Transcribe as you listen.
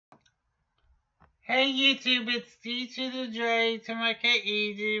Hey YouTube, it's D to the J to my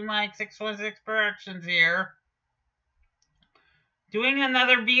KE, DJMike626 Productions here. Doing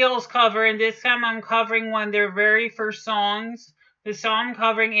another Beatles cover, and this time I'm covering one of their very first songs. The song I'm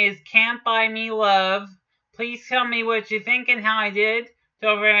covering is Can't Buy Me Love. Please tell me what you think and how I did.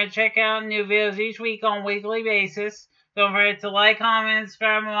 Don't forget to check out new videos each week on a weekly basis. Don't forget to like, comment,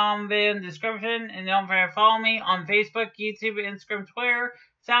 subscribe on the video in the description, and don't forget to follow me on Facebook, YouTube, Instagram, Twitter,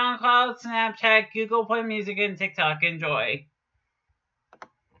 SoundCloud, Snapchat, Google Play Music, and TikTok. Enjoy.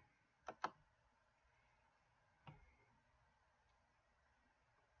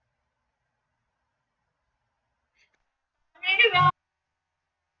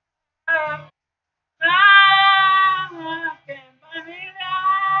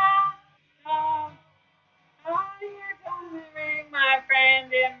 My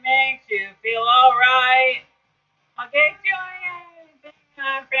friend, it makes you feel alright. I'll get you anything,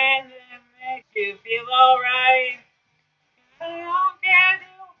 my friend, it makes you feel alright. I don't care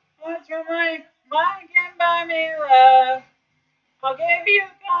what's your mind can buy me love. I'll give you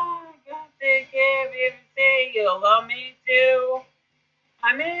God, got to give if you say you'll love me too.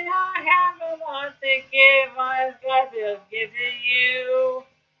 I may not have a lot to give, I've got to give to you.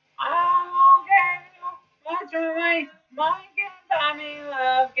 I don't care what's your mind can buy me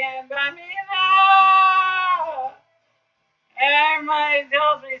love, can buy me love. Everybody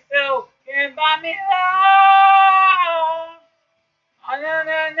tells me so, can buy me love. Oh, no,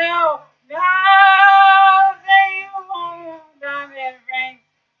 no, no, no, say you won't, diamond ring,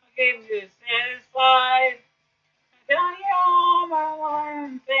 I'll give you satisfied. I tell you all my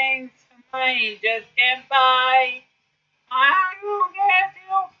warm things, money just can't buy. I will get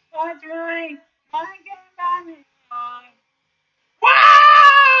you what's right, money can buy me love.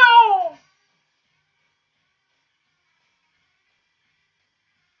 Wow!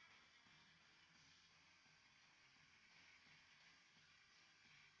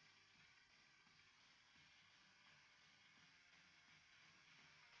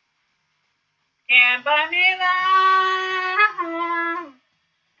 Can't buy me love.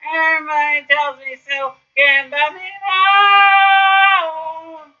 Everybody tells me so. Can't buy me love.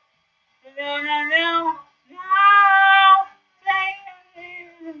 No, no, no, no. Say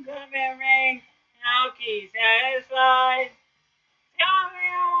it, come and ring, and I'll keep satisfied. Tell me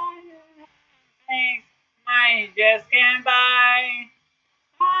all the things money just can't buy.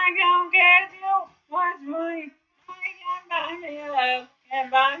 I don't care to what's mine. I can buy me love, can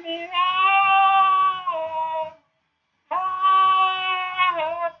buy me love.